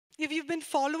If you've been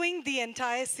following the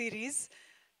entire series,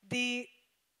 the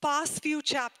past few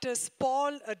chapters,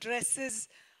 Paul addresses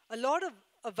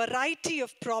a variety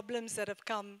of problems that have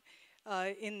come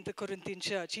in the Corinthian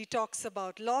church. He talks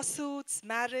about lawsuits,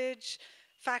 marriage,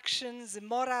 factions,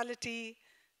 immorality,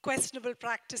 questionable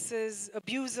practices,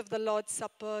 abuse of the Lord's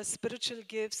Supper, spiritual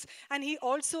gifts, and he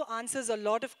also answers a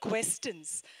lot of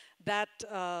questions that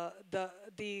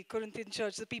the Corinthian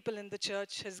church, the people in the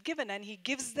church has given, and he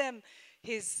gives them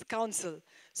his counsel.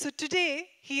 So today,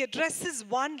 he addresses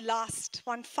one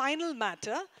final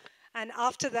matter, and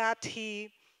after that,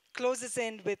 he closes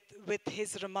in with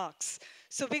his remarks.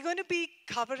 So we're going to be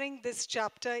covering this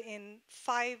chapter in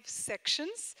 5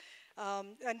 sections.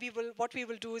 And what we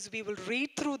will do is we will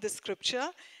read through the scripture,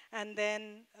 and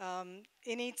then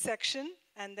in each section,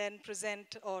 and then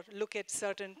present or look at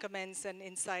certain comments and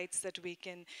insights that we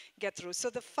can get through. So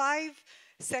the 5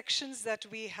 sections that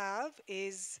we have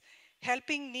is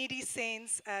helping needy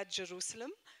saints at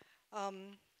Jerusalem,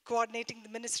 coordinating the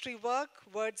ministry work,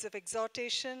 words of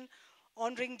exhortation,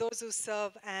 honoring those who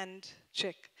serve, and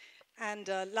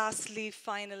lastly,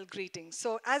 final greetings.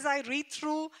 So as I read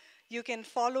through, you can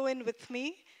follow in with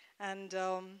me, and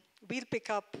we'll pick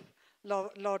up a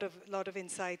lot of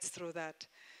insights through that.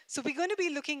 So we're going to be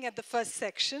looking at the first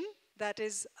section, that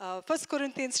is 1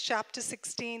 Corinthians chapter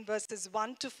 16, verses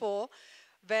 1 to 4,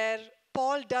 where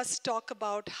Paul does talk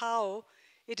about how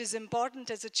it is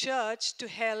important as a church to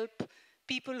help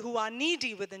people who are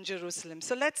needy within Jerusalem.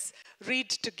 So let's read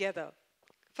together.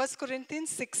 1 Corinthians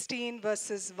 16,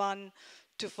 verses 1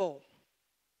 to 4.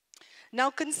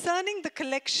 Now concerning the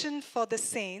collection for the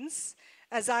saints,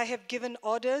 as I have given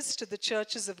orders to the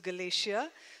churches of Galatia,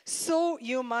 so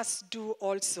you must do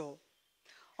also.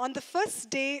 On the first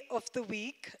day of the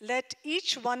week, let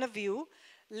each one of you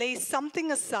lay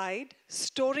something aside,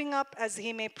 storing up as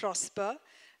he may prosper,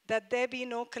 that there be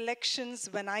no collections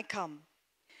when I come.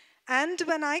 And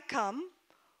when I come,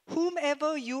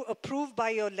 whomever you approve by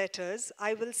your letters,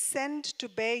 I will send to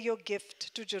bear your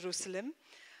gift to Jerusalem.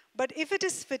 But if it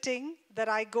is fitting that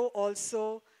I go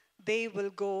also, they will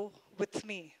go with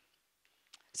me.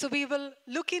 So we will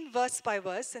look in verse by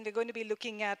verse, and we're going to be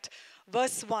looking at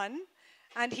verse 1.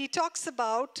 And he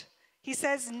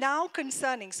says, now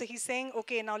concerning. So he's saying,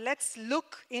 okay, now let's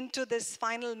look into this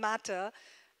final matter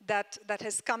that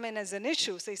has come in as an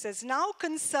issue. So he says, now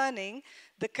concerning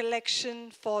the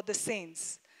collection for the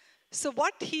saints. So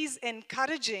what Paul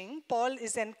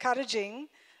is encouraging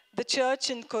the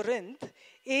church in Corinth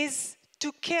is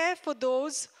to care for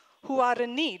those who are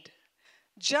in need,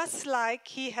 just like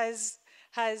he has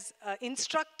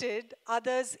instructed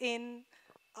others in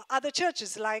other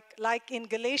churches, like in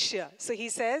Galatia. So he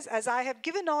says, as I have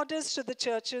given orders to the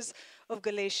churches of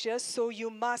Galatia, so you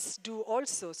must do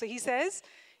also. So he says,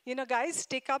 guys,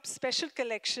 take up special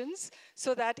collections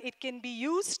so that it can be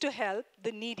used to help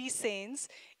the needy saints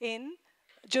in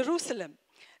Jerusalem.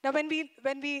 Now, when you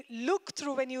look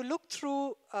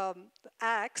through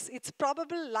Acts, it's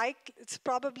probably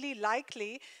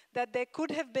likely that there could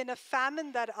have been a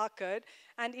famine that occurred,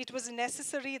 and it was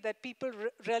necessary that people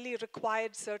really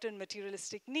required certain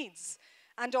materialistic needs.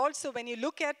 And also, when you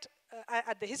look at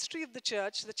the history of the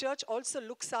church also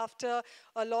looks after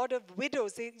a lot of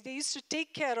widows. They used to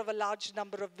take care of a large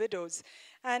number of widows,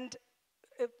 and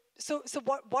So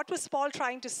what was Paul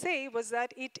trying to say was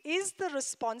that it is the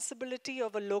responsibility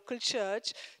of a local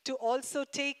church to also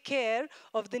take care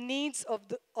of the needs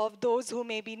of those who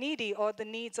may be needy, or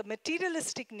the needs of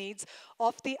materialistic needs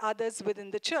of the others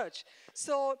within the church.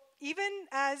 So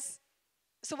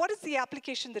what is the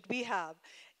application that we have?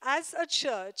 As a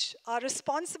church, our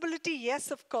responsibility,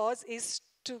 yes, of course, is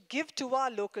to give to our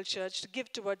local church, to give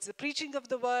towards the preaching of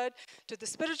the word, to the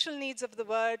spiritual needs of the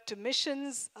word, to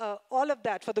missions, all of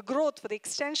that, for the growth, for the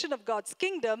extension of God's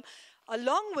kingdom.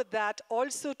 Along with that,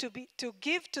 also to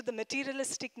give to the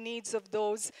materialistic needs of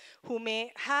those who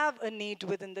may have a need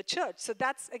within the church. So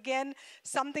that's, again,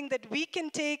 something that we can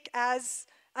take as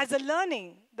a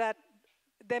learning, that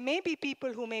there may be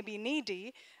people who may be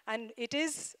needy, and it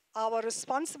is our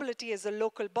responsibility as a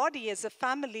local body, as a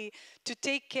family, to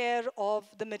take care of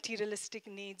the materialistic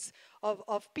needs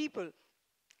of people.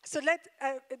 So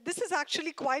this is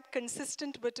actually quite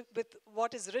consistent with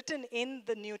what is written in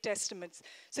the New Testament.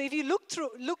 So if you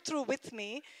look through with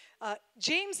me,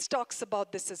 James talks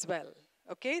about this as well.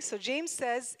 Okay, so James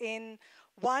says in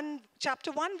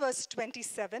chapter 1, verse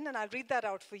 27, and I'll read that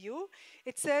out for you.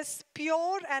 It says,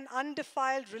 pure and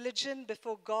undefiled religion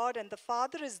before God and the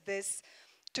Father is this,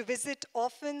 to visit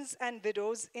orphans and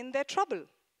widows in their trouble.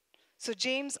 So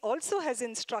James also has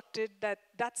instructed that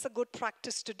that's a good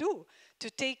practice to do, to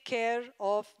take care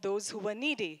of those who are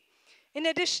needy. In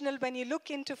addition, when you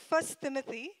look into 1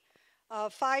 Timothy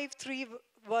 5, 3,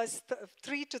 verse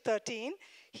 3 to 13,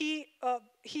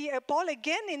 Paul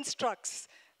again instructs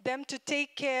them to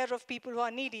take care of people who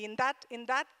are needy. In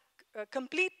that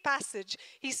complete passage,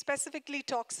 he specifically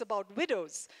talks about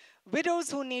widows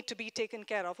who need to be taken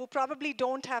care of, who probably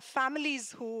don't have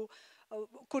families who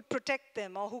could protect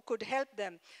them or who could help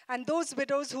them. And those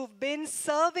widows who've been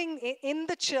serving in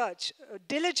the church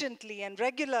diligently and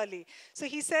regularly. So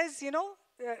he says,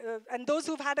 and those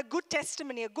who've had a good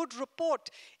testimony, a good report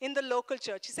in the local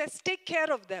church. He says, take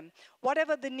care of them,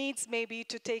 whatever the needs may be,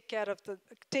 to take care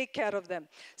of them.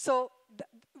 So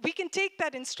we can take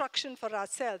that instruction for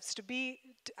ourselves to be,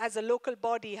 as a local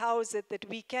body, how is it that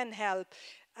we can help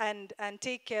and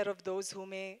take care of those who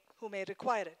may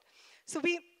require it. So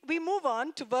we move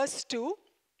on to verse 2,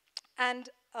 and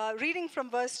reading from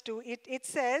verse 2, it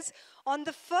says, on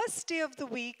the first day of the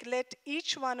week, let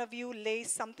each one of you lay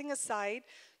something aside,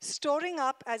 storing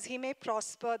up as he may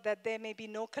prosper, that there may be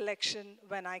no collection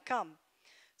when I come.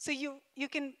 So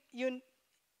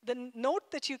the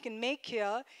note that you can make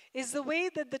here is the way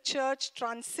that the church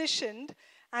transitioned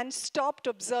and stopped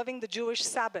observing the Jewish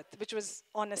Sabbath, which was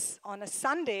on a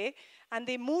Sunday, and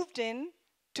they moved in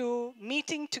to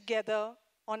meeting together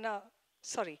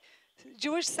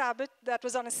Jewish Sabbath that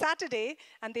was on a Saturday,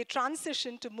 and they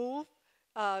transitioned to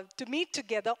meet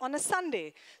together on a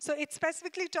Sunday. So it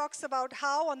specifically talks about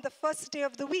how on the first day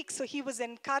of the week, so he was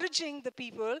encouraging the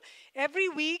people, every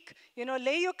week,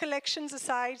 lay your collections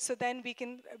aside, so then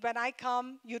when I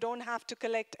come, you don't have to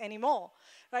collect anymore.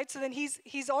 Right? So then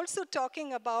he's also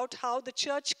talking about how the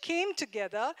church came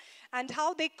together and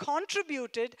how they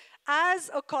contributed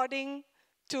as according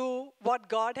to what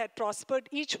God had prospered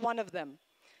each one of them.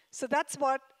 So that's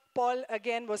what Paul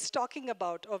again was talking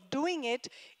about, of doing it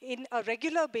in a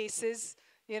regular basis,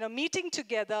 meeting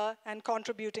together and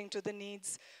contributing to the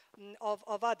needs of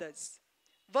others.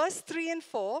 Verse 3 and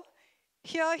 4,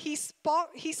 here he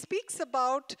speaks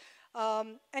about,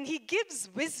 and he gives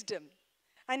wisdom.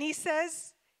 And he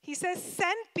says,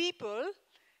 send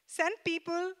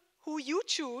people who you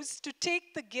choose to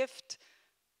take the gift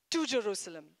to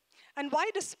Jerusalem. And why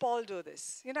does Paul do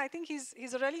this? I think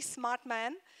he's a really smart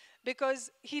man,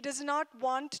 because he does not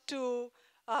want to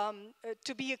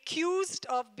be accused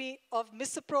of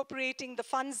misappropriating the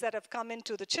funds that have come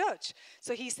into the church.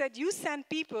 So he said, you send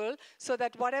people so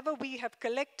that whatever we have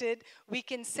collected, we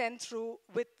can send through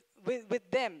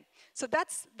with them. So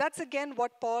that's again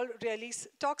what Paul really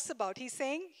talks about. He's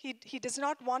saying he does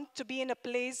not want to be in a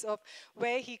place of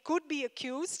where he could be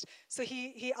accused. So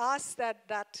he asks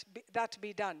that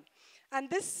be done. And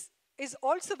this is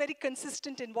also very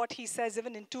consistent in what he says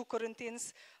even in 2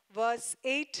 Corinthians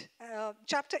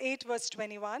chapter 8, verse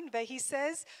 21, where he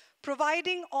says,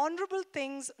 providing honorable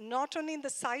things not only in the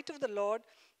sight of the Lord,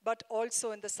 but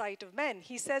also in the sight of men.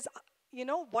 He says,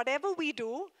 whatever we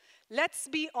do, let's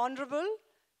be honorable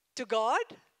to God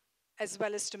as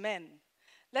well as to men.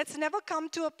 Let's never come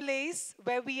to a place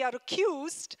where we are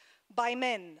accused by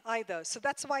men either. So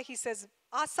that's why he says,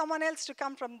 ask someone else to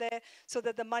come from there so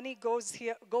that the money goes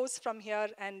from here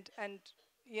and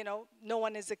no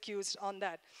one is accused on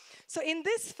that. So in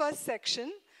this first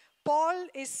section, Paul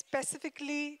is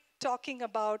specifically talking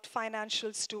about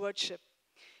financial stewardship.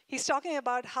 He's talking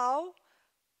about how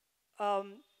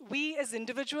we as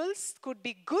individuals could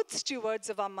be good stewards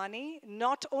of our money,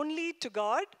 not only to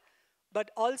God,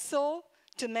 but also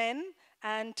to men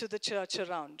and to the church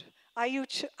around. Are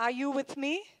you with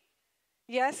me?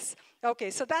 Yes? Okay,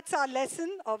 so that's our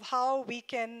lesson of how we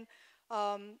can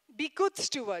be good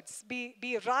stewards,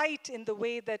 be right in the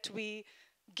way that we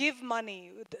give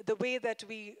money, the way that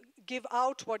we give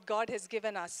out what God has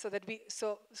given us, so that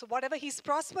so whatever He's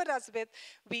prospered us with,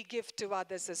 we give to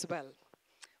others as well.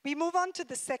 We move on to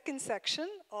the second section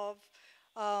of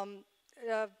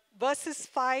verses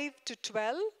 5 to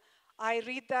 12. I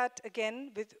read that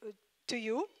again to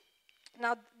you.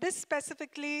 Now, this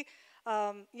specifically,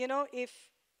 if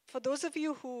for those of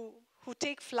you who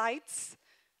take flights,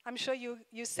 I'm sure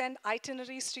you send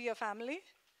itineraries to your family.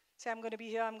 Say, I'm going to be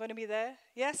here, I'm going to be there.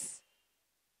 Yes?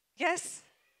 Yes?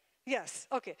 Yes.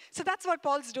 Okay. So that's what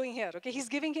Paul's doing here. Okay. He's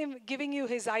giving you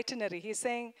his itinerary. He's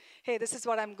saying, hey, this is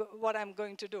what I'm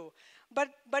going to do.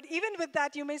 But even with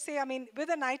that, you may say, I mean,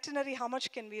 with an itinerary, how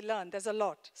much can we learn? There's a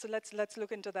lot. So let's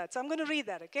look into that. So I'm going to read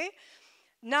that. Okay.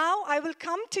 Now I will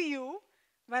come to you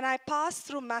when I pass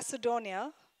through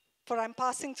Macedonia, for I'm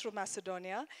passing through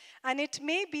Macedonia, and it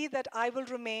may be that I will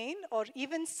remain or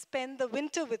even spend the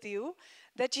winter with you,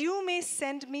 that you may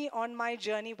send me on my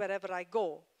journey wherever I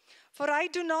go. For I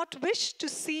do not wish to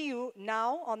see you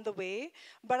now on the way,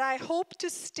 but I hope to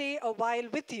stay a while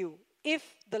with you,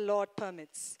 if the Lord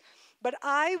permits. But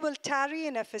I will tarry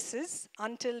in Ephesus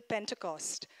until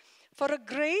Pentecost. For a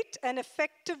great and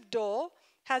effective door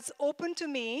has opened to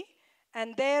me,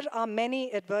 and there are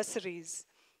many adversaries.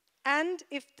 And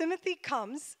if Timothy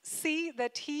comes, see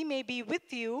that he may be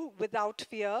with you without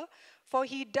fear, for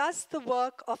he does the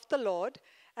work of the Lord,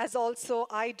 as also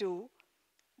I do.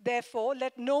 Therefore,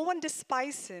 let no one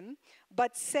despise him,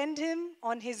 but send him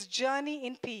on his journey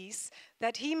in peace,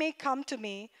 that he may come to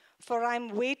me, for I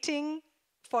am waiting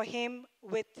for him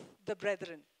with the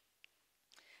brethren.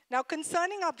 Now,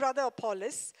 concerning our brother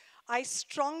Apollos, I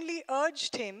strongly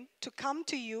urged him to come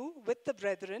to you with the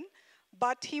brethren,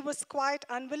 but he was quite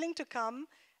unwilling to come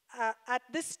at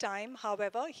this time.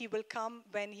 However, he will come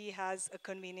when he has a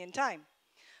convenient time.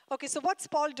 Okay, so what's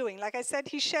Paul doing? Like I said,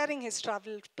 he's sharing his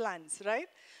travel plans, right?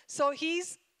 So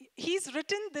he's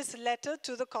written this letter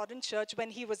to the Corinth church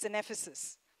when he was in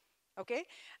Ephesus. Okay,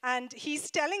 and he's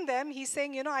telling them, he's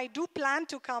saying, I do plan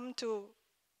to come to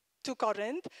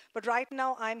Corinth, but right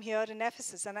now I'm here in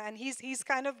Ephesus, and he's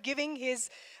kind of giving his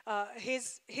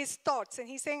thoughts, and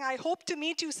he's saying, I hope to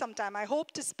meet you sometime. I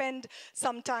hope to spend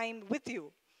some time with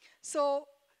you. So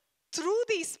through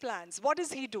these plans, what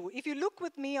does he do? If you look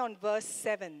with me on verse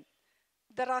 7,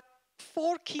 there are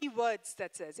 4 key words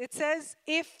that says. It says,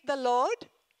 if the Lord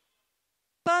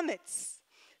permits.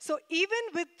 So even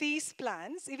with these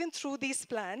plans, even through these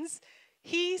plans,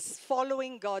 he's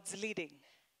following God's leading.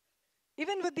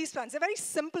 Even with these plans, they're very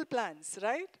simple plans,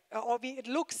 right? It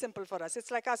looks simple for us.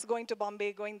 It's like us going to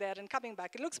Bombay, going there and coming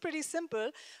back. It looks pretty simple,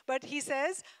 but he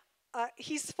says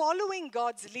he's following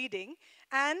God's leading,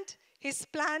 and his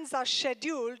plans are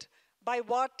scheduled by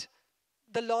what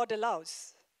the Lord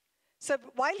allows. So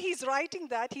while he's writing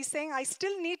that, he's saying, I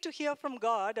still need to hear from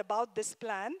God about this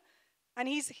plan. And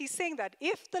he's saying that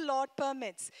if the Lord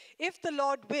permits, if the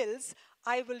Lord wills,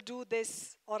 I will do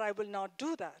this or I will not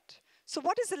do that. So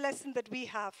what is the lesson that we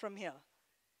have from here?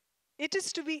 It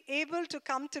is to be able to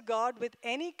come to God with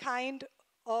any kind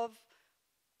of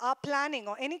our planning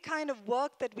or any kind of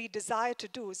work that we desire to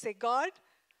do. Say, God,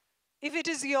 if it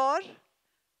is your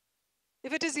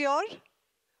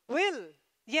will,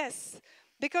 yes.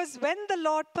 Because when the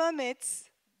Lord permits,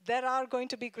 there are going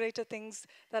to be greater things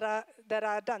that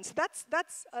are done. So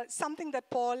that's something that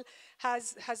Paul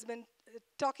has been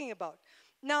talking about.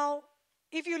 Now,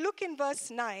 if you look in verse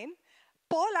 9,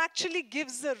 Paul actually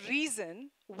gives a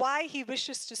reason why he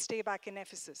wishes to stay back in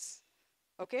Ephesus.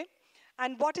 Okay?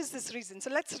 And what is this reason? So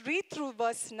let's read through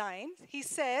verse 9. He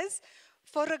says,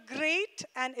 for a great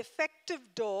and effective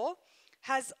door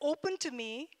has opened to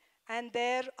me, and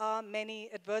there are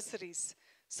many adversaries.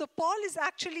 So Paul is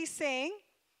actually saying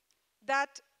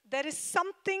that there is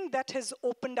something that has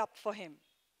opened up for him.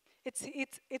 It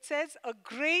says a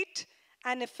great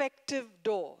and effective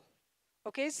door.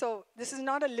 Okay, so this is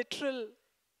not a literal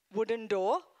wooden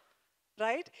door,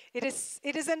 right? It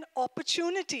is an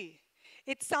opportunity.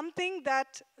 It's something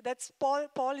that's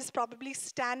Paul is probably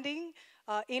standing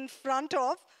in front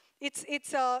of.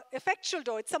 It's a effectual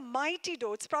door. It's a mighty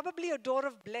door. It's probably a door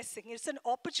of blessing. It's an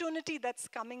opportunity that's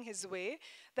coming his way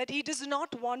that he does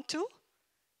not want to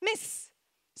miss.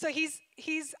 So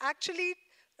he's actually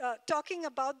talking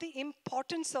about the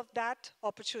importance of that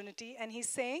opportunity, and he's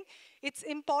saying it's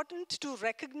important to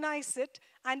recognize it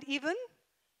and even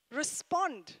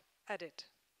respond at it.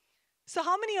 So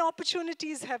how many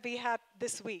opportunities have we had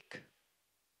this week?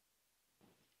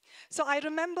 So I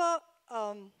remember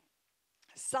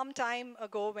some time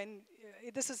ago when,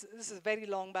 this is very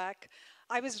long back,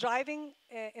 I was driving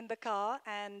in the car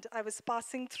and I was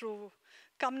passing through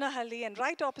Kamnahalli, and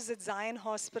right opposite Zion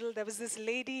Hospital, there was this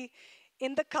lady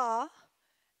in the car,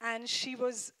 and she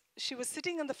was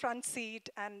sitting in the front seat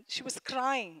and she was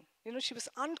crying. She was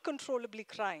uncontrollably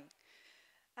crying.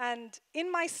 And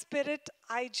in my spirit,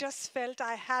 I just felt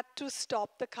I had to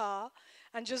stop the car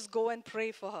and just go and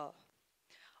pray for her.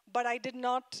 But I did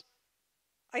not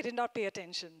pay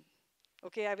attention.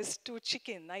 Okay, I was too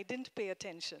chicken. I didn't pay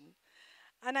attention.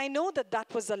 And I know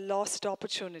that was a lost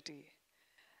opportunity.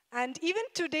 And even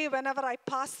today, whenever I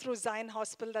pass through Zion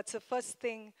Hospital, that's the first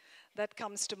thing that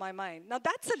comes to my mind. Now,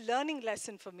 that's a learning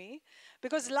lesson for me,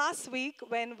 because last week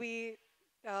when we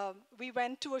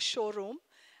went to a showroom,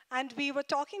 and we were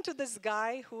talking to this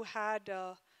guy who had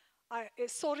a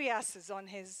psoriasis on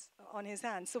his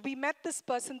hands. So we met this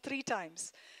person 3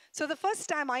 times. So the first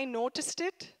time I noticed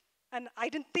it, and I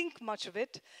didn't think much of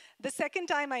it. The second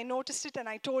time I noticed it, and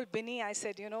I told Binny, I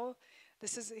said,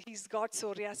 he's got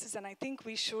psoriasis, and I think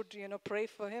we should, pray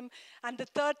for him. And the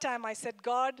third time I said,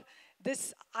 God,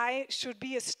 I should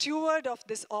be a steward of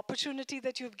this opportunity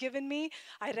that you've given me.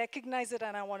 I recognize it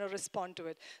and I want to respond to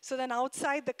it. So then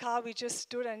outside the car, we just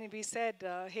stood and we said,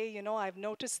 hey, I've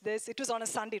noticed this. It was on a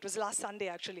Sunday. It was last Sunday,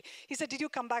 actually. He said, did you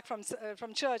come back from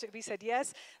church? We said,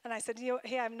 yes. And I said,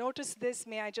 hey, I've noticed this.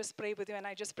 May I just pray with you? And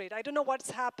I just prayed. I don't know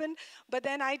what's happened, but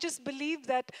then I just believe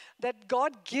that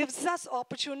God gives us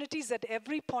opportunities at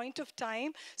every point of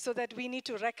time so that we need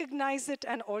to recognize it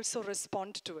and also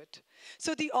respond to it.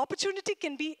 So the opportunity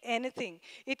can be anything.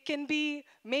 It can be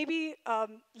maybe,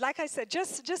 like I said,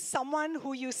 just someone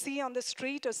who you see on the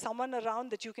street or someone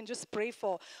around that you can just pray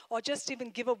for or just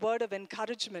even give a word of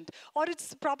encouragement. Or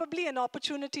it's probably an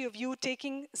opportunity of you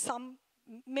taking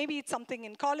maybe it's something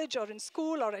in college or in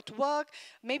school or at work,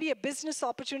 maybe a business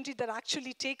opportunity that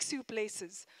actually takes you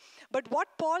places. But what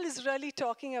Paul is really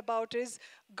talking about is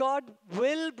God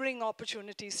will bring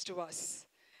opportunities to us.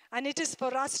 And it is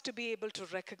for us to be able to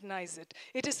recognize it.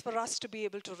 It is for us to be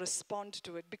able to respond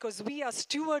to it because we are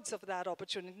stewards of that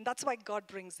opportunity. And that's why God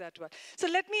brings that to us. So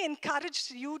let me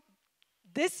encourage you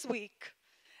this week,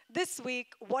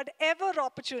 whatever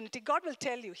opportunity, God will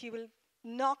tell you, He will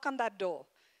knock on that door.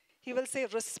 He will say,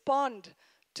 respond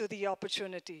to the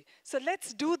opportunity. So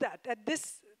let's do that.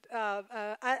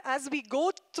 As we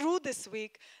go through this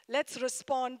week, let's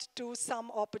respond to some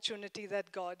opportunity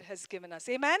that God has given us.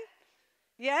 Amen?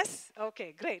 Yes?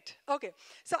 Okay, great. Okay,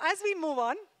 so as we move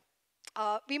on,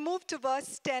 we move to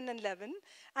verse 10 and 11.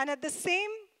 And at the same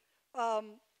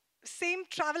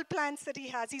travel plans that he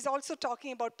has, he's also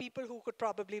talking about people who could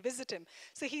probably visit him.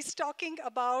 So he's talking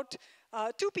about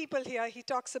two people here. He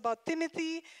talks about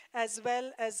Timothy as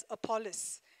well as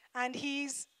Apollos. And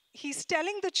he's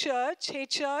telling the church, hey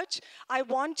church, I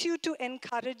want you to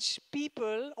encourage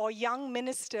people or young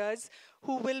ministers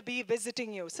who will be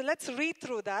visiting you. So let's read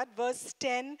through that, verse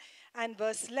 10 and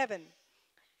verse 11.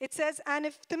 It says, and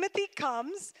if Timothy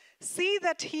comes, see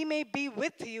that he may be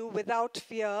with you without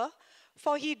fear,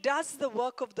 for he does the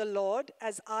work of the Lord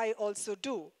as I also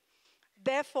do.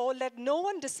 Therefore, let no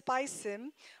one despise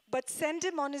him, but send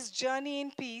him on his journey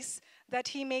in peace, that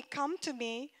he may come to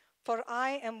me, for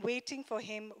I am waiting for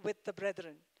him with the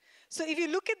brethren. So if you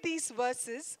look at these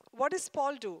verses, what does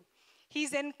Paul do?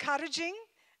 He's encouraging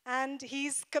and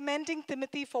he's commending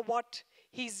Timothy for what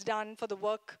he's done, for the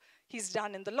work he's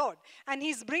done in the Lord. And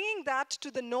he's bringing that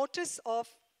to the notice of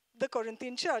the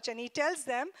Corinthian church. And he tells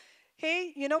them,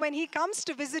 hey, when he comes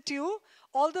to visit you,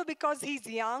 although because he's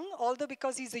young, although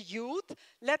because he's a youth,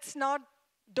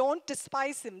 don't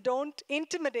despise him, don't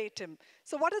intimidate him.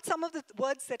 So what are some of the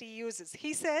words that he uses?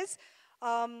 He says,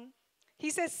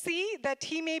 see that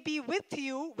he may be with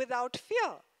you without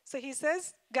fear. So he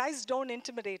says, guys, don't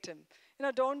intimidate him.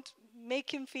 Don't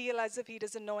make him feel as if he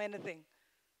doesn't know anything.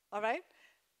 All right?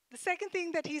 The second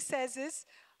thing that he says is,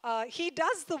 he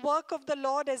does the work of the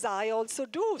Lord as I also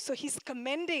do. So he's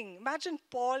commending. Imagine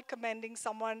Paul commending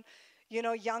someone,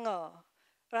 younger,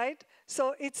 right?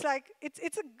 So it's like,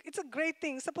 it's a great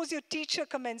thing. Suppose your teacher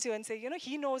commends you and say,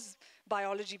 he knows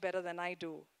biology better than I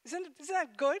do. Isn't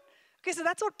that good? Okay, so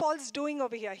that's what Paul's doing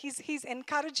over here. He's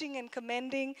encouraging and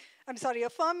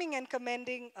affirming and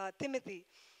commending Timothy.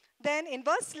 Then in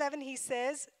verse 11, he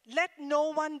says, let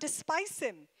no one despise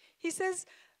him. He says,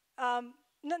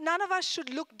 none of us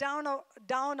should look down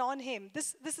on him.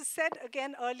 This is said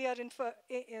again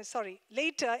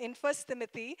later in 1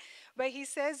 Timothy, where he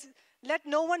says, let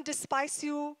no one despise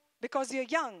you because you're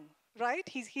young, right?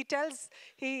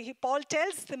 Paul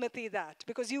tells Timothy that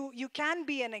because you can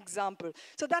be an example.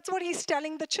 So that's what he's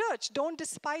telling the church. Don't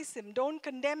despise him. Don't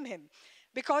condemn him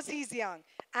because he's young.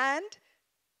 And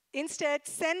instead,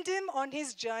 send him on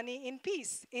his journey in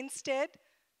peace. Instead,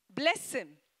 bless him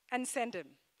and send him.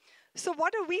 So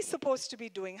what are we supposed to be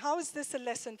doing? How is this a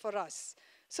lesson for us?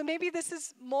 So maybe this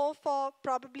is more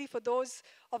probably for those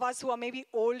of us who are maybe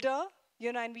older,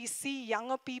 and we see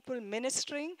younger people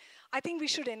ministering. I think we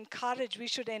should encourage, we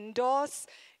should endorse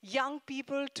young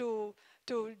people to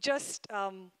just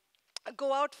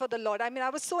go out for the Lord. I mean, I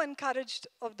was so encouraged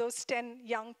of those 10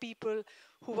 young people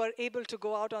who were able to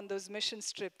go out on those mission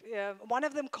trips. One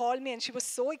of them called me and she was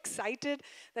so excited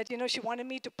that, she wanted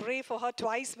me to pray for her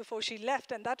twice before she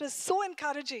left. And that was so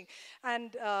encouraging.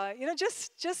 And,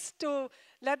 just to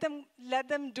let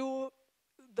them do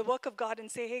the work of God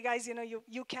and say, hey guys,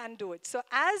 you can do it. So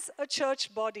as a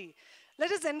church body,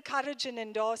 let us encourage and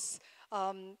endorse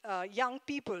young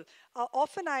people.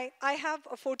 Often I have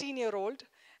a 14-year-old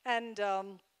and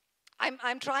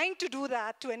I'm trying to do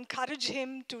that, to encourage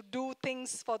him to do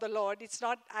things for the Lord. It's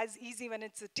not as easy when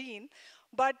it's a teen,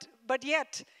 but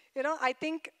yet, I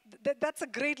think that's a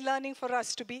great learning for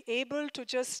us to be able to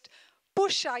just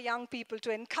push our young people,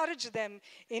 to encourage them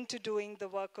into doing the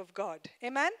work of God.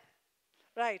 Amen?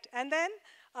 Right. And then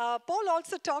Paul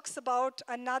also talks about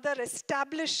another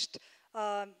established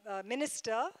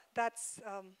minister, that's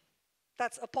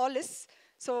Apollos.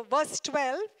 So verse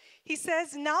 12, he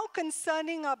says, "Now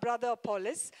concerning our brother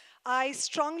Apollos, I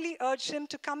strongly urged him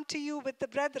to come to you with the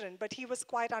brethren, but he was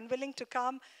quite unwilling to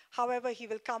come. However, he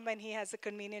will come when he has a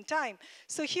convenient time."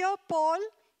 So here Paul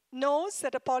knows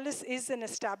that Apollos is an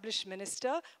established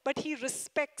minister, but he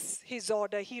respects his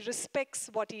order. He respects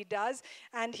what he does.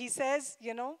 And he says,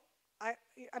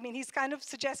 I mean, he's kind of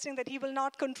suggesting that he will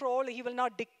not control, he will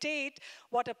not dictate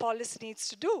what Apollos needs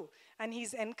to do. And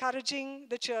he's encouraging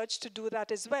the church to do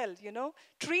that as well,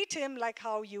 Treat him like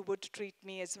how you would treat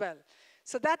me as well.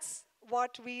 So that's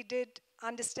what we did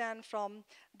understand from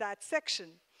that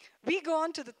section. We go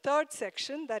on to the third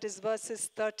section, that is verses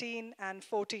 13 and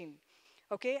 14.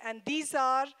 Okay, and these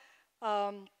are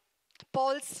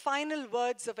Paul's final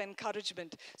words of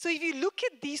encouragement. So if you look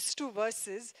at these two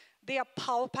verses, they are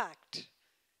power-packed.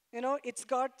 It's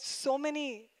got so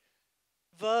many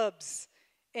verbs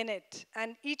in it,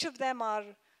 and each of them are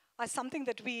something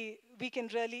that we can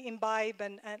really imbibe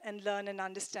and learn and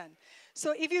understand.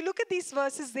 So if you look at these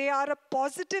verses, they are a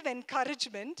positive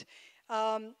encouragement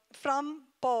from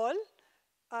Paul,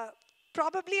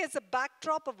 probably as a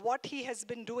backdrop of what he has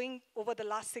been doing over the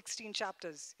last 16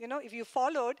 chapters. If you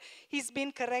followed, he's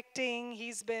been correcting,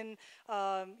 he's been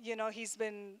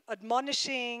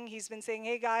admonishing, he's been saying,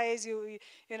 hey guys, you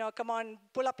come on,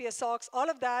 pull up your socks, all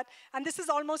of that. And this is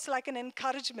almost like an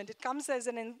encouragement. It comes as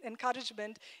an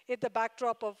encouragement in the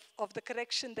backdrop of the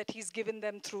correction that he's given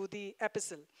them through the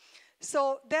epistle.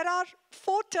 So there are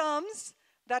 4 terms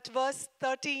that verse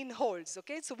 13 holds,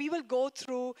 okay? So we will go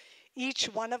through each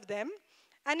one of them.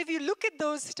 And if you look at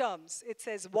those terms, it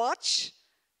says, watch,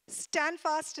 stand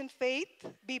fast in faith,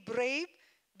 be brave,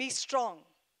 be strong.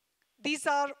 These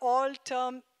are all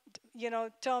terms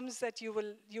that you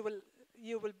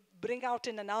will bring out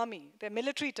in an army. They're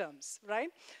military terms, right?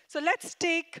 So let's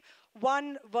take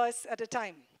one verse at a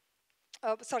time.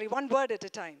 One word at a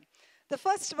time. The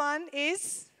first one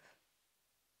is,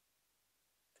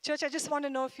 church, I just want to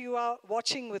know if you are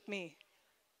watching with me.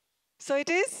 So it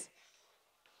is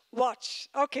watch.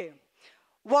 Okay.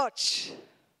 Watch.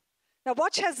 Now,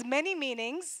 watch has many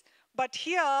meanings, but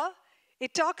here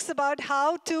it talks about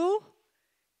how to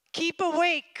keep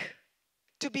awake,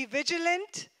 to be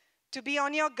vigilant, to be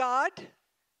on your guard,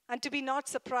 and to be not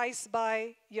surprised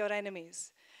by your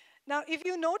enemies. Now, if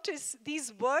you notice,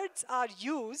 these words are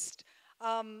used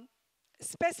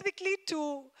specifically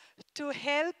to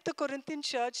help the Corinthian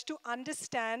church to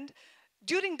understand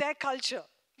during their culture.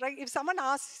 Right? If someone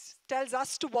tells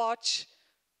us to watch,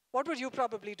 what would you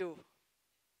probably do?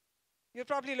 You'd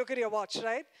probably look at your watch,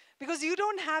 right? Because you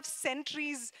don't have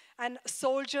sentries and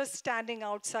soldiers standing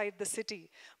outside the city.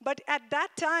 But at that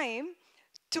time,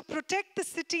 to protect the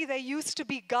city, there used to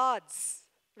be guards,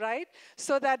 right?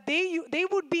 So that they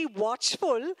would be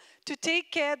watchful to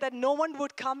take care that no one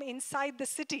would come inside the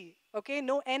city. Okay,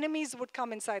 no enemies would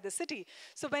come inside the city.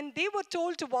 So when they were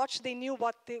told to watch, they knew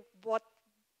what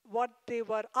they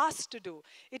were asked to do.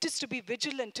 It is to be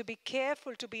vigilant, to be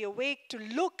careful, to be awake, to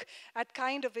look at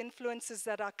kind of influences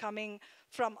that are coming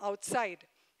from outside.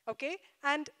 Okay?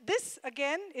 And this,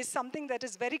 again, is something that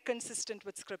is very consistent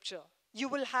with Scripture. You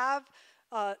will have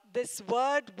this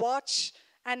word, watch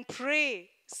and pray,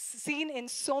 seen in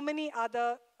so many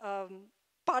other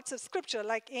parts of Scripture.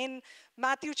 Like in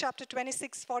Matthew chapter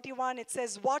 26:41, it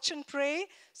says, watch and pray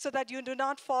so that you do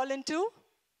not fall into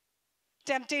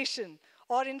temptation.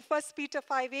 Or in 1 Peter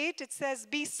 5:8, it says,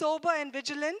 be sober and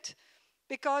vigilant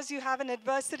because you have an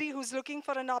adversary who's looking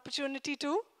for an opportunity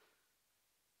to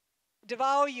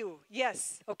devour you.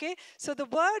 Yes, okay? So the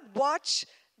word watch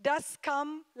does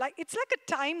come, it's like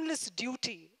a timeless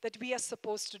duty that we are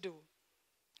supposed to do.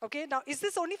 Okay, now is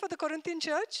this only for the Corinthian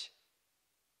church?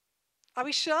 Are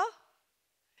we sure?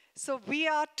 So we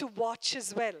are to watch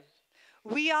as well.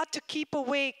 We are to keep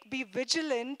awake, be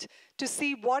vigilant to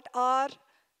see what are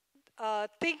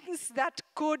things that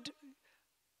could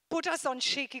put us on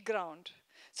shaky ground.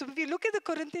 So if you look at the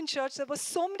Corinthian church, there were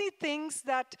so many things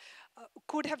that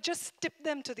could have just tipped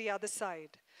them to the other side.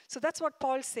 So that's what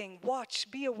Paul's saying.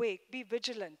 Watch, be awake, be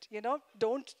vigilant.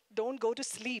 Don't go to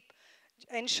sleep.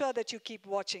 Ensure that you keep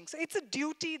watching. So it's a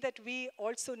duty that we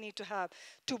also need to have,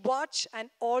 to watch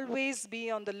and always be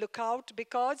on the lookout,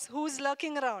 because who's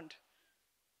lurking around?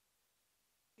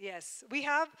 Yes, we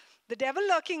have the devil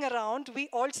lurking around. We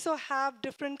also have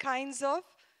different kinds of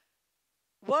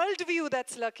worldview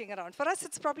that's lurking around. For us,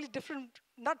 it's probably different,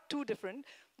 not too different,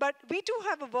 but we do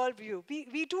have a worldview.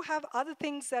 We do have other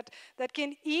things that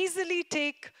can easily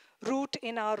take root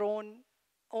in our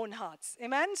own hearts.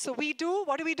 Amen? So we do,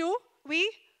 what do?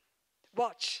 We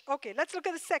watch. Okay, let's look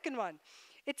at the second one.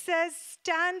 It says,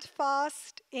 stand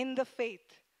fast in the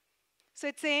faith. So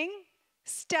it's saying,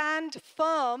 stand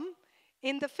firm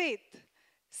in the faith.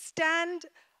 Stand,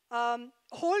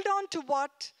 hold on to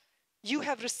what you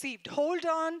have received. Hold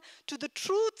on to the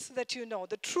truth that you know,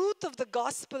 the truth of the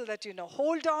gospel that you know.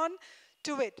 Hold on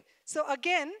to it. So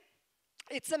again,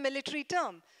 it's a military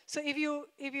term. So if you,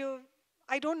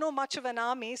 I don't know much of an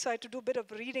army, so I had to do a bit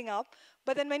of reading up.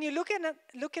 But then when you look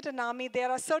at an army,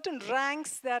 there are certain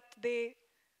ranks that they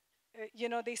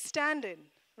stand in,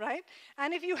 right?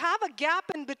 And if you have a gap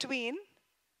in between,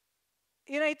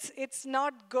 it's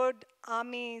not good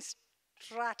army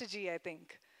strategy, I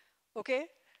think. Okay?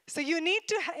 So you need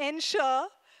to ensure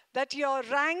that your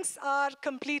ranks are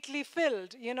completely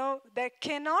filled. There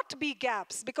cannot be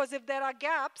gaps, because if there are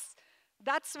gaps,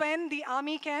 that's when the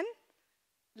army can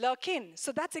lurk in.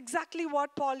 So that's exactly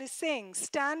what Paul is saying.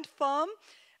 Stand firm.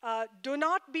 Do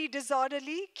not be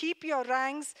disorderly. Keep your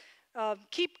ranks.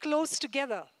 Keep close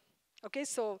together. Okay,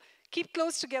 so keep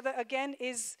close together again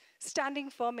is standing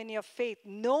firm in your faith,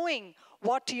 knowing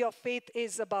what your faith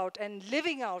is about and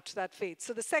living out that faith.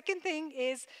 So the second thing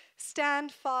is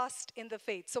stand fast in the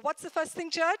faith. So what's the first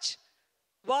thing, church?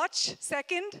 Watch.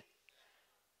 Second?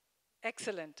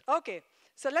 Excellent. Okay,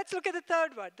 so let's look at the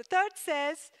third word. The third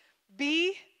says,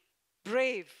 be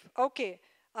brave. Okay,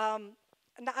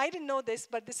 now I didn't know this,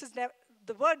 but this is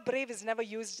the word brave is never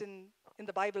used in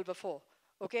the Bible before.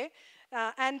 Okay,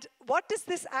 and what does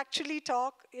this actually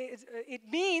it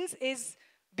means is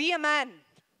be a man.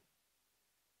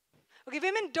 Okay,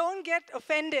 women, don't get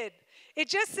offended. It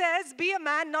just says be a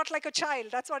man, not like a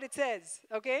child. That's what it says.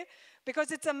 Okay,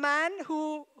 because it's a man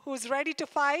who's ready to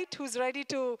fight, who's ready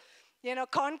to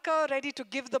conquer, ready to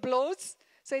give the blows.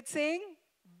 So it's saying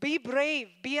be brave,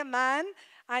 be a man,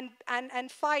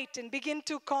 and fight and begin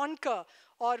to conquer.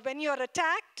 Or when you're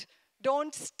attacked,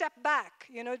 don't step back.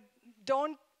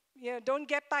 Don't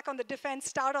get back on the defense.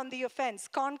 Start on the offense.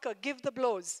 Conquer. Give the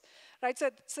blows. Right. So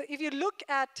if you look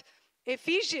at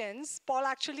Ephesians, Paul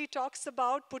actually talks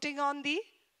about putting on the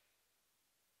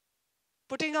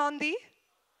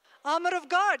armor of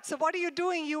God. So what are you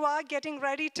doing? You are getting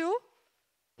ready to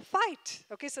fight.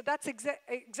 Okay, so that's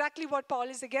exactly what Paul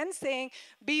is again saying.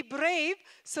 Be brave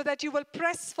so that you will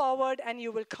press forward and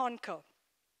you will conquer.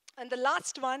 And the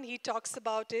last one he talks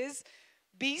about is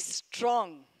be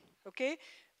strong. Okay,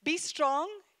 be strong.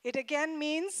 It again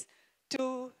means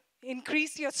to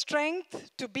increase your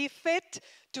strength, to be fit,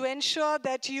 to ensure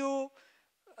that if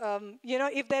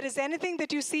there is anything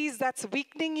that you see that's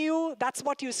weakening you, that's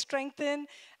what you strengthen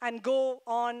and go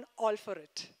on all for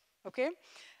it. Okay.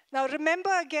 Now,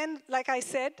 remember again, like I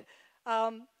said,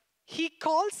 he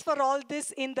calls for all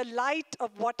this in the light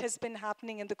of what has been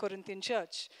happening in the Corinthian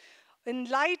church, in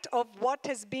light of what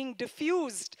is being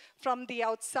diffused from the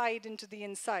outside into the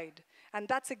inside. And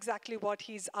that's exactly what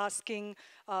he's asking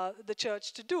the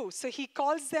church to do. So he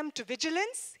calls them to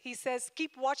vigilance. He says,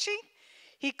 keep watching.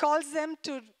 He calls them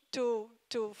to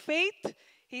faith.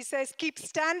 He says, keep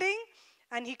standing.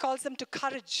 And he calls them to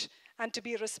courage and to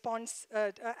be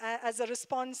as a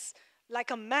response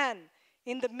like a man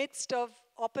in the midst of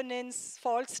opponents,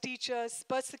 false teachers,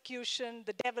 persecution,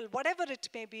 the devil, whatever it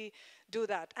may be, do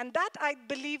that. And that, I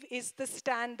believe, is the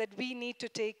stand that we need to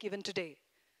take even today.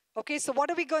 Okay, so what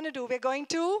are we going to do? We're going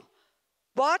to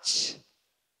watch,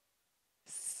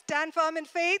 stand firm in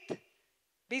faith,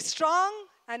 be strong,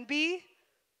 and be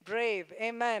brave.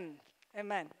 Amen.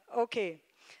 Amen. Okay.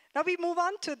 Now we move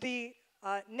on to the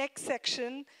next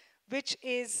section, which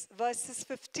is verses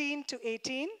 15 to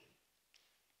 18.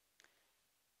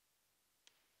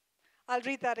 I'll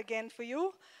read that again for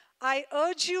you. I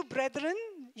urge you, brethren,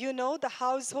 the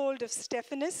household of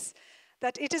Stephanus,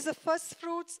 that it is the first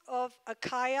fruits of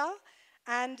Achaia,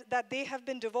 and that they have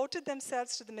been devoted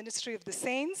themselves to the ministry of the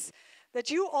saints, that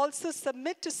you also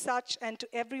submit to such and to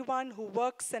everyone who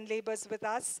works and labors with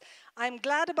us. I am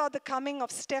glad about the coming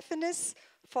of Stephanus,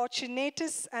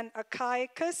 Fortunatus, and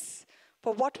Achaicus,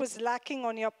 for what was lacking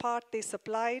on your part they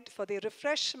supplied, for they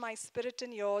refresh my spirit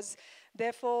and yours.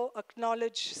 Therefore,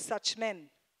 acknowledge such men.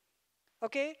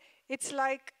 Okay? It's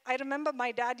like, I remember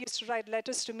my dad used to write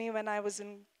letters to me when I was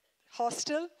in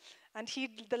hostel, and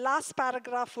the last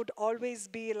paragraph would always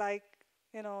be like,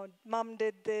 mom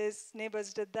did this,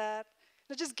 neighbors did that.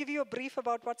 Just give you a brief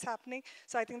about what's happening.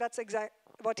 So I think that's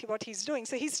what he's doing.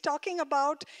 So he's talking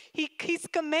about, he's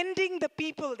commending the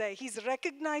people there. He's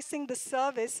recognizing the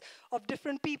service of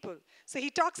different people. So he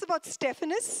talks about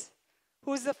Stephanus,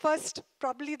 who's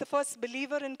probably the first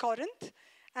believer in Corinth,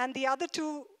 and the other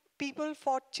two people,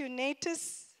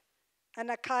 Fortunatus and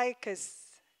Achaicus.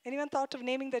 Anyone thought of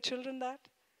naming their children that?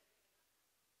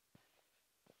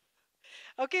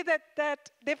 Okay, that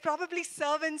they're probably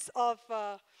servants of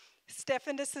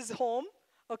Stephanus's home.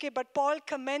 Okay, but Paul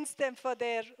commends them for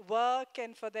their work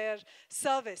and for their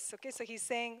service. Okay, so he's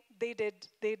saying they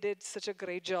did such a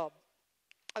great job.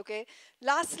 Okay,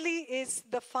 lastly is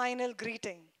the final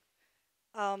greeting.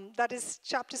 That is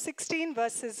chapter 16,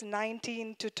 verses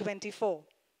 19 to 24.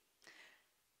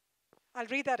 I'll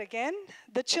read that again.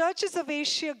 The churches of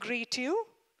Asia greet you.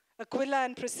 Aquila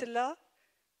and Priscilla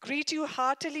greet you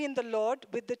heartily in the Lord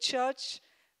with the church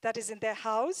that is in their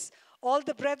house. All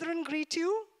the brethren greet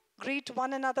you. Greet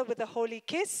one another with a holy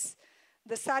kiss.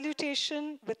 The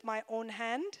salutation with my own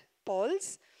hand,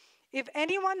 Paul's. If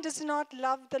anyone does not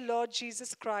love the Lord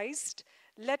Jesus Christ,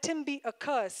 let him be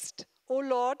accursed. O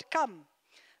Lord, come.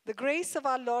 The grace of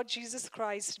our Lord Jesus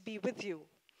Christ be with you.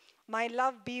 My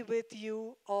love be with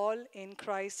you all in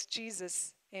Christ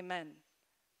Jesus. Amen.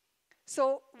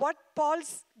 So what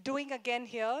Paul's doing again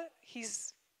here,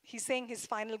 he's saying his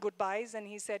final goodbyes, and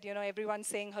he said, everyone's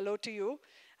saying hello to you,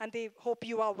 and they hope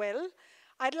you are well.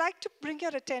 I'd like to bring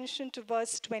your attention to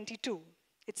verse 22.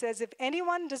 It says, if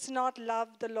anyone does not love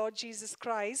the Lord Jesus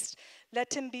Christ,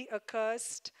 let him be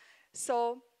accursed.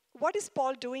 So what is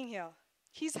Paul doing here?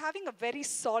 He's having a very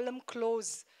solemn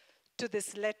close to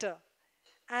this letter.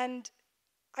 And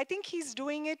I think he's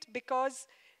doing it because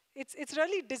it's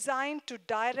really designed to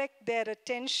direct their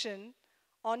attention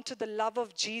onto the love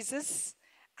of Jesus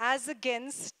as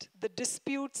against the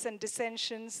disputes and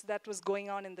dissensions that was going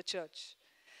on in the church.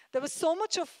 There was so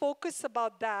much of focus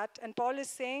about that, and Paul is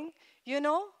saying,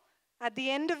 at the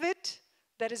end of it,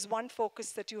 there is one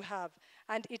focus that you have,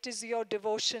 and it is your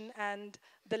devotion and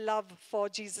the love for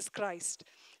Jesus Christ.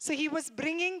 So he was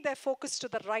bringing their focus to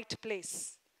the right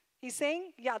place. He's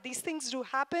saying, these things do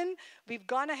happen. We've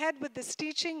gone ahead with this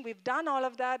teaching. We've done all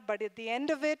of that, but at the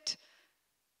end of it,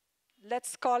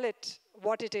 let's call it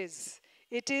what it is.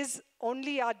 It is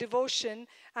only our devotion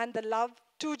and the love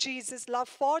to Jesus, love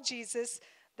for Jesus,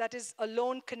 that is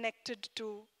alone connected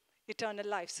to eternal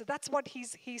life. So that's what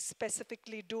he's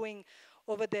specifically doing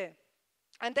over there.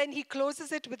 And then he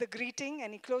closes it with a greeting,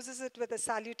 and he closes it with a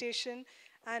salutation.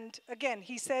 And again,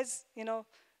 he says,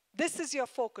 this is your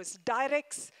focus,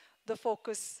 directs the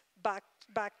focus back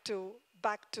to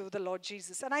the Lord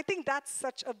Jesus. And I think that's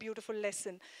such a beautiful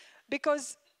lesson,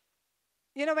 because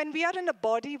when we are in a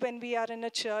body, when we are in a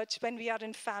church, when we are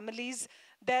in families,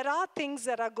 there are things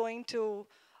that are going to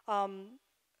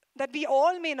that we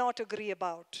all may not agree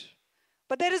about.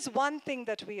 But there is one thing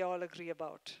that we all agree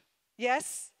about.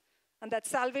 Yes? And that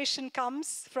salvation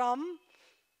comes from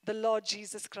the Lord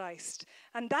Jesus Christ.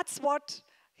 And that's what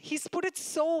he's put it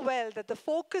so well, that the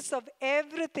focus of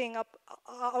everything,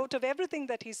 out of everything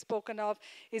that he's spoken of,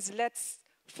 is let's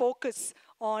focus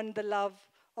on the love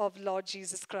of Lord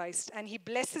Jesus Christ. And he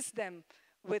blesses them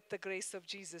with the grace of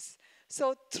Jesus.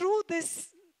 So through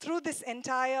this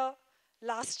entire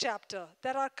last chapter,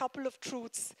 there are a couple of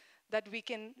truths that we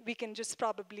can just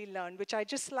probably learn, which I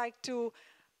just like to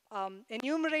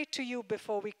enumerate to you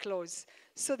before we close.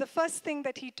 So the first thing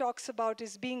that he talks about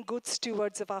is being good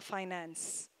stewards of our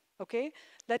finance. Okay?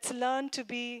 Let's learn to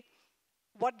be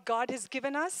what God has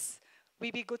given us. We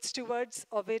be good stewards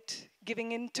of it,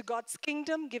 giving into God's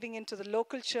kingdom, giving into the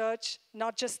local church,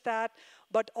 not just that,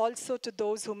 but also to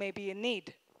those who may be in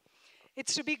need.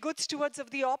 It's to be good stewards of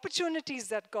the opportunities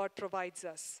that God provides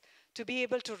us, to be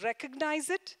able to recognize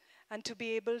it and to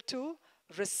be able to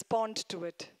respond to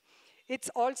it. It's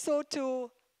also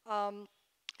to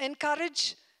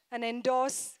encourage and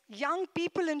endorse young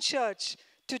people in church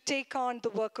to take on the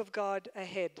work of God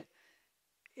ahead.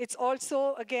 It's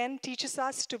also, again, teaches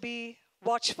us to be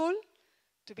watchful,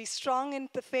 to be strong in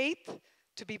the faith,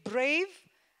 to be brave,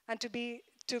 and to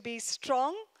be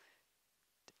strong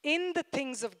in the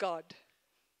things of God.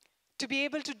 To be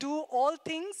able to do all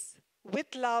things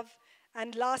with love.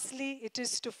 And lastly, it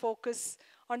is to focus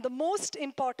on the most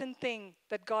important thing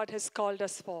that God has called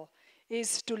us for,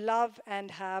 is to love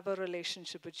and have a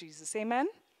relationship with Jesus. Amen?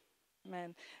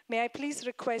 Amen. May I please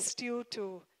request you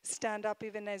to stand up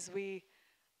even as we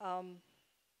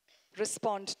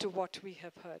respond to what we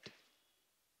have heard.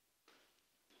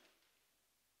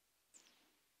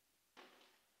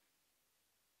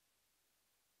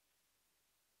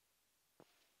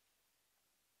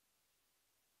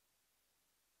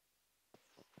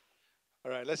 All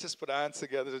All right, let's just put our hands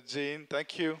together to Jean.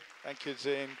 Thank you. Thank you,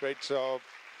 Jean. Great job.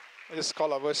 I just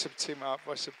call our worship team up.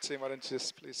 Worship team, why don't you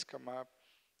just please come up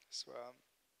as well.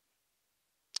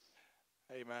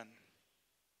 Amen.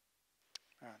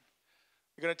 Amen.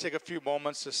 We're going to take a few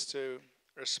moments just to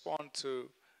respond to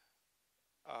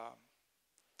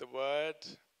the word.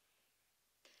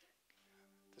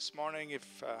 This morning,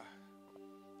 if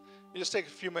you just take a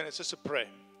few minutes just to pray.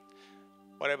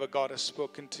 Whatever God has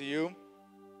spoken to you.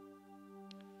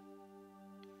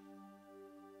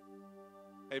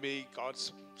 Maybe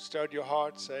God's stirred your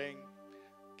heart saying,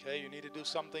 okay, you need to do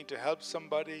something to help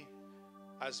somebody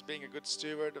as being a good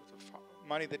steward of the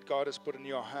money that God has put in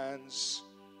your hands.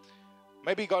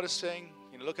 Maybe God is saying,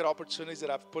 look at opportunities that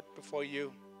I've put before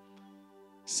you.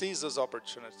 Seize those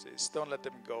opportunities. Don't let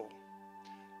them go.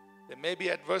 There may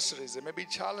be adversities, there may be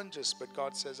challenges, but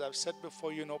God says, I've set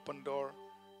before you an open door.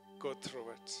 Go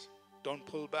through it. Don't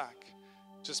pull back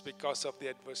just because of the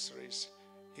adversaries.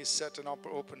 He set an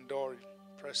open door.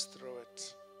 Press through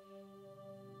it.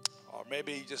 Or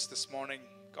maybe just this morning,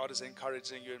 God is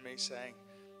encouraging you and me saying,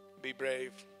 be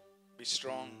brave, be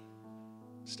strong,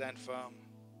 stand firm.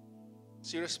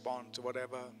 So you respond to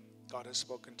whatever God has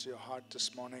spoken to your heart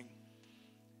this morning.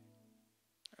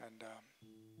 And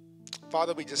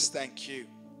Father, we just thank you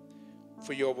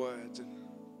for your words and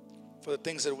for the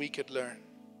things that we could learn.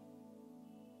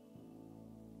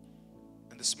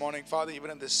 And this morning, Father, even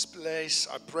in this place,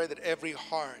 I pray that every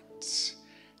heart,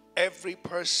 every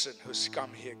person who's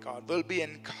come here, God, will be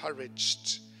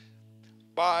encouraged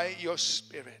by your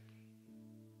Spirit,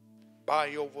 by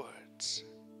your words.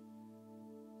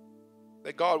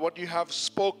 That God, what you have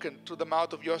spoken through the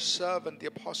mouth of your servant, the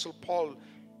Apostle Paul,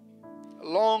 a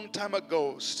long time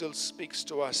ago, still speaks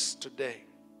to us today,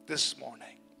 this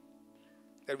morning.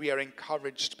 That we are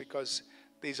encouraged because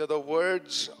these are the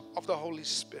words of the Holy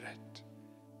Spirit.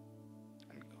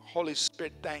 And Holy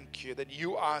Spirit, thank you that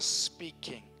you are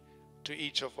speaking to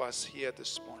each of us here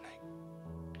this morning.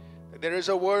 There is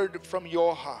a word from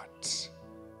your heart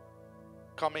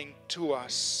coming to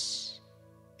us,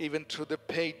 even through the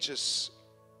pages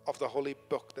of the holy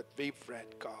book that we've read,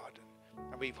 God,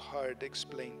 and we've heard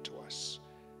explained to us.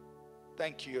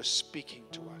 Thank you, you're speaking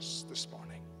to us this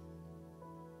morning.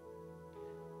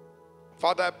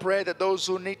 Father, I pray that those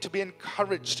who need to be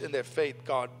encouraged in their faith,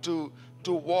 God, to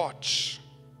watch,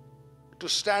 to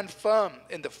stand firm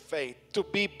in the faith, to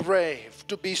be brave,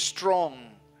 to be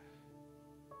strong,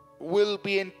 will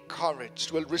be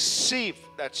encouraged, will receive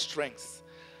that strength,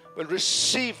 will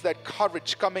receive that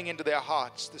courage coming into their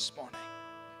hearts this morning.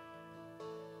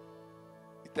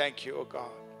 We thank you, oh God.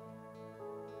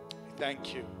 We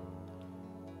thank you.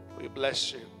 We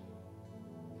bless you.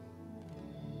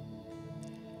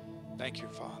 Thank you,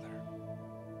 Father.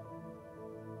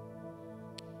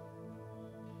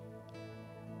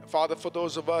 Father, for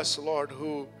those of us, Lord,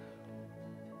 who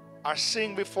are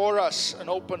seeing before us an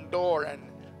open door, and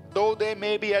though there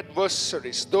may be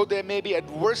adversaries, though there may be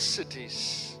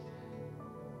adversities,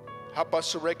 help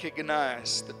us to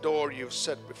recognize the door you've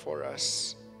set before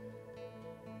us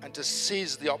and to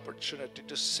seize the opportunity,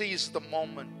 to seize the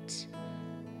moment,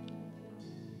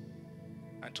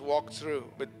 and to walk through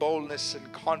with boldness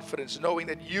and confidence, knowing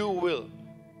that you will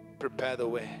prepare the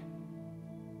way.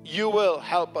 You will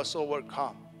help us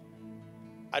overcome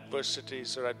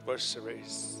adversities or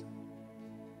adversaries,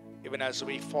 even as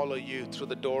we follow you through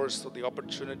the doors, through the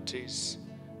opportunities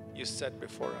you set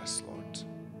before us, Lord.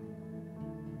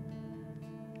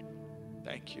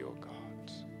 Thank you, O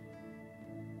God.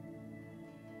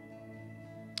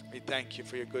 We thank you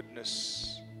for your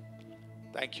goodness.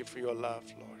 Thank you for your love,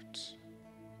 Lord.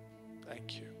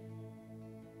 Thank you.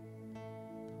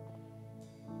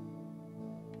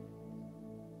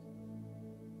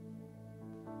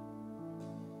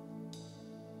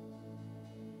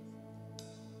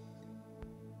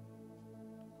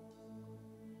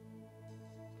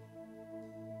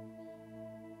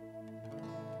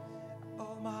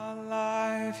 All my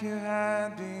life you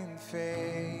have been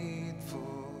faithful.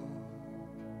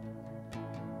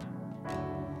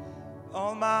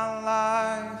 All my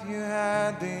life you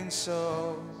have been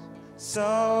so,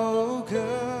 so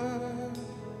good.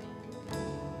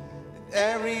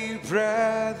 Every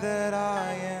breath that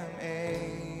I am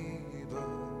able,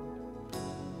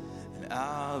 and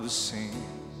I will sing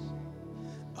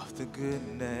of the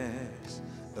goodness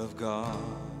of God.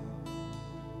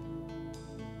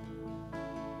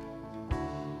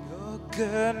 Your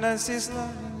goodness is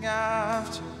running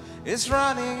after, it's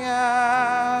running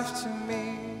after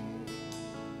me.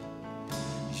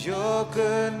 Your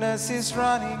goodness is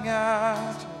running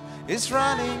after, it's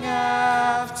running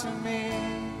after me.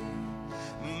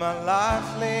 My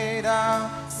life laid down,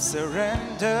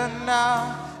 surrender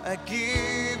now. I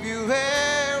give you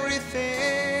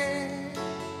everything.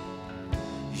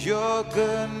 Your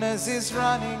goodness is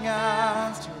running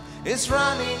after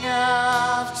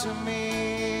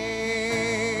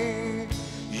me.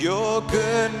 Your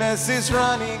goodness is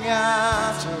running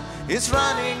after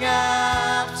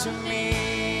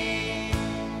me.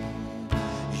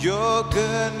 Your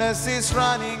goodness is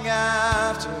running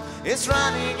after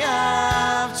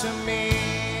me.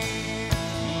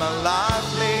 My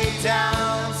life laid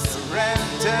down,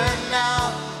 surrender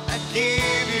now. I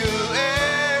give you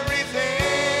everything.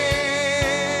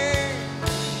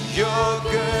 Your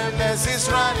goodness is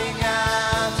running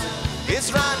after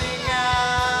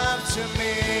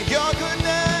me.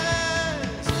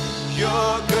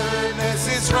 Your goodness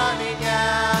is running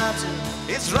after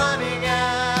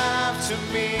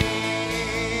me.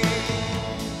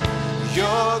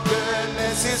 Your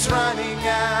goodness is running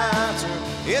after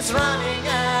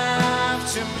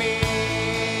me.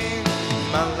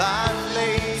 My life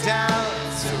laid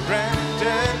down,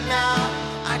 surrender now.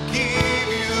 I give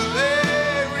you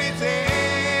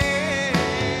everything.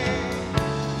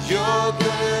 Your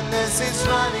goodness is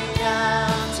running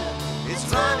after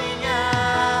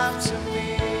me.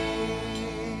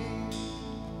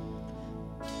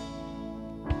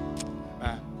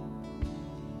 Man.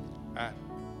 Man.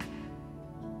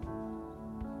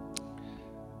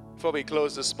 Before we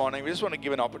close this morning, we just want to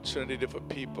give an opportunity for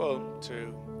people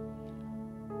to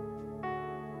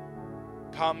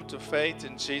come to faith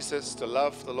in Jesus, to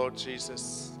love the Lord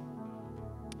Jesus,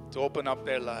 to open up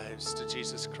their lives to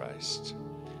Jesus Christ.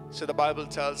 So the Bible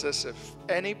tells us if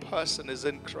any person is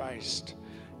in Christ,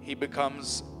 he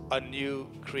becomes a new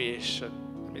creation.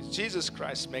 I mean, Jesus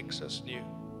Christ makes us new.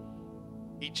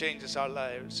 He changes our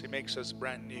lives. He makes us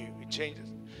brand new.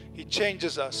 He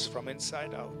changes us from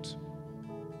inside out.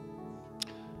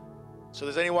 So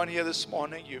there's anyone here this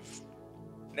morning, you've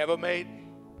never made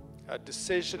a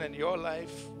decision in your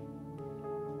life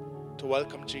to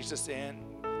welcome Jesus in,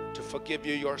 to forgive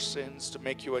you your sins, to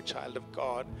make you a child of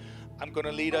God, I'm going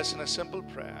to lead us in a simple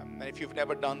prayer. And if you've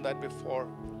never done that before,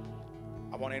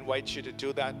 I want to invite you to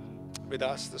do that with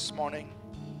us this morning.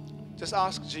 Just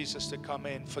ask Jesus to come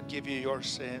in, forgive you your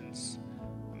sins,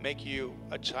 make you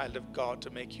a child of God, to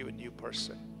make you a new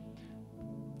person.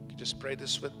 Just pray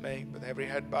this with me, with every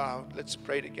head bowed. Let's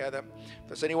pray together. If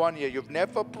there's anyone here, you've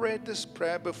never prayed this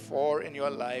prayer before in your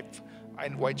life, I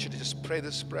invite you to just pray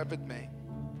this prayer with me.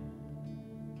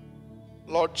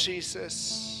 Lord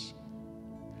Jesus,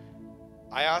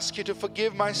 I ask you to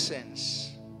forgive my sins.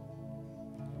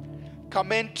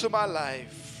 Come into my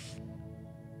life.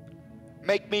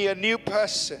 Make me a new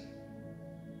person.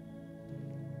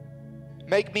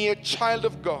 Make me a child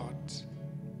of God.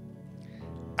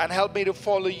 And help me to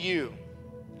follow you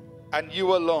and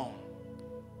you alone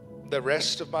the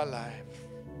rest of my life.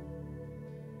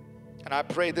 And I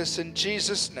pray this in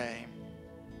Jesus' name.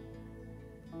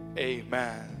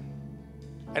 Amen.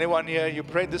 Anyone here, you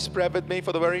prayed this prayer with me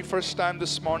for the very first time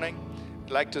this morning?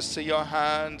 I'd like to see your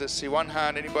hand, to see one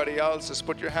hand. Anybody else? Just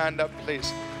put your hand up,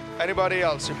 please. Anybody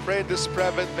else? You prayed this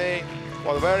prayer with me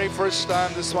for the very first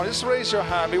time this morning? Just raise your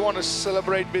hand. We want to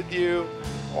celebrate with you.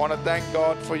 I want to thank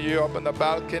God for you up in the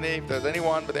balcony. If there's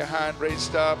anyone with their hand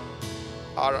raised up,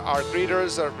 our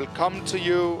greeters will come to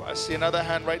you. I see another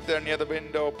hand right there near the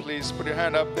window. Please put your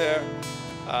hand up there.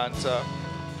 And the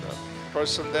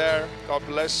person there, God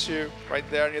bless you, right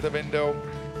there near the window.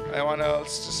 Anyone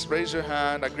else, just raise your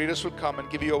hand. Our greeters will come and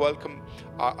give you a welcome,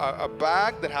 a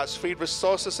bag that has free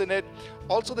resources in it.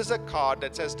 Also, there's a card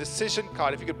that says decision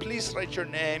card. If you could please write your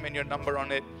name and your number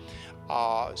on it.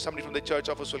 Somebody from the church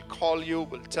office will call you,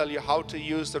 will tell you how to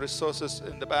use the resources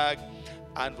in the bag,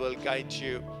 and will guide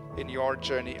you in your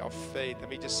journey of faith. And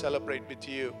we just celebrate with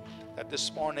you that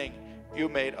this morning you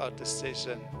made a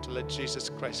decision to let Jesus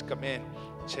Christ come in,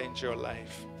 change your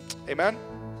life. Amen.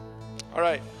 All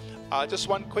right. Just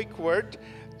one quick word.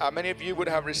 Many of you would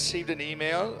have received an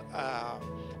email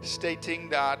stating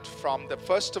that from the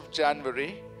 1st of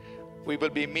January, we will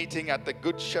be meeting at the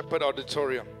Good Shepherd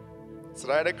Auditorium. It's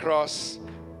right across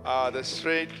the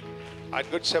street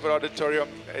at Good Shepherd Auditorium.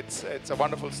 It's a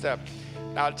wonderful step.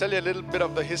 Now, I'll tell you a little bit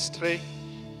of the history.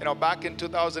 You know, back in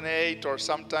 2008 or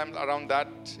sometime around that,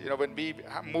 you know, when we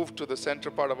moved to the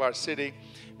center part of our city,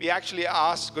 we actually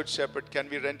asked Good Shepherd, can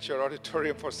we rent your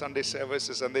auditorium for Sunday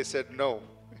services? And they said no.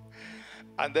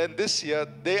 And then this year,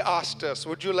 they asked us,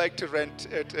 would you like to rent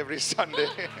it every Sunday?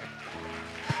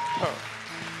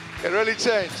 It really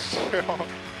changed. You know?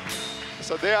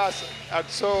 So they asked, and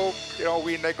so, you know,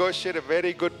 we negotiate a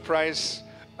very good price.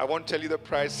 I won't tell you the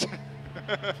price.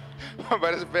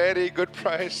 but it's very good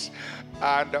price.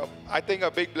 And I think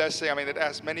a big blessing, I mean, it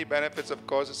has many benefits, of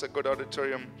course. It's a good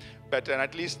auditorium, but and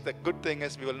at least the good thing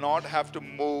is we will not have to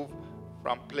move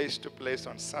from place to place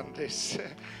on Sundays.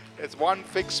 It's one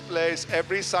fixed place.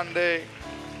 Every Sunday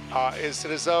is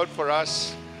reserved for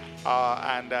us,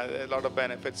 and a lot of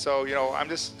benefits. So, I'm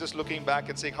just looking back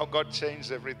and seeing how God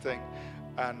changed everything,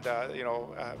 and,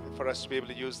 for us to be able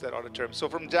to use that auditorium. So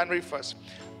from January 1st,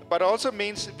 but also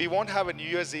means we won't have a New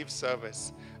Year's Eve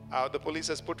service. The police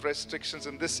has put restrictions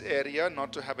in this area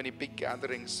not to have any big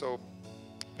gatherings. So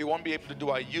we won't be able to do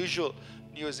our usual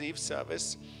New Year's Eve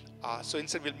service. So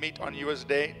instead we'll meet on New Year's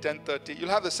Day, 10:30. You'll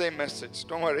have the same message,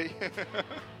 don't worry.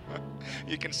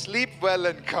 You can sleep well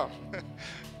and come.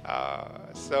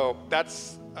 So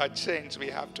that's a change we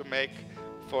have to make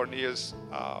for New Year's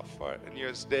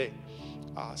Day.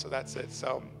 So that's it.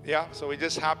 So so we're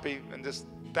just happy and just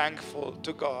thankful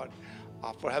to God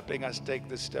for helping us take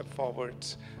this step forward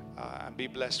and be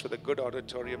blessed with a good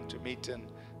auditorium to meet in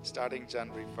starting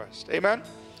January 1st. Amen.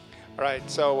 All right,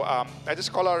 so I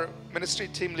just call our ministry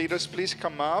team leaders, please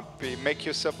come up. Make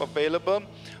yourself available.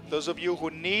 Those of you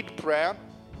who need prayer,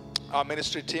 our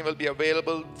ministry team will be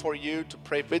available for you to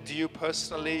pray with you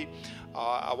personally.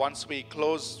 Once we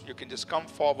close, you can just come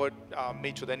forward,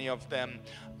 meet with any of them.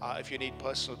 If you need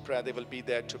personal prayer, they will be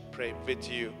there to pray with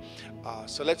you.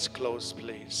 So let's close,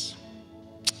 please.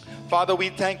 Father, we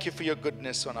thank you for your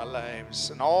goodness on our lives.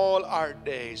 And all our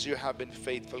days, you have been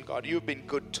faithful, God. You've been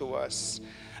good to us.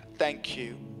 Thank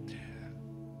you.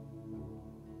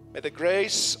 May the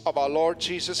grace of our Lord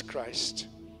Jesus Christ,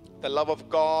 the love of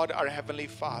God, our Heavenly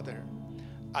Father,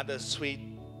 and the sweet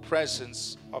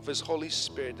presence of His Holy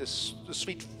Spirit, the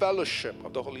sweet fellowship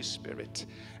of the Holy Spirit,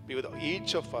 be with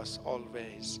each of us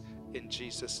always. In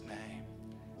Jesus' name,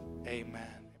 amen.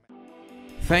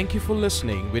 Thank you for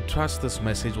listening. We trust this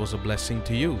message was a blessing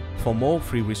to you. For more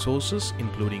free resources,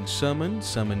 including sermon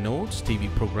notes, TV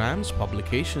programs,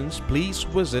 publications, please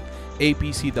visit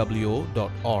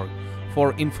apcwo.org.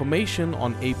 For information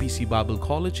on APC Bible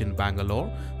College in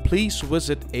Bangalore, please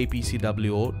visit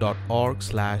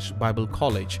apcwo.org/Bible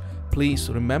College. Please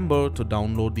remember to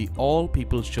download the All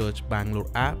People's Church Bangalore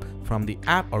app from the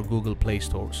App or Google Play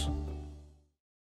stores.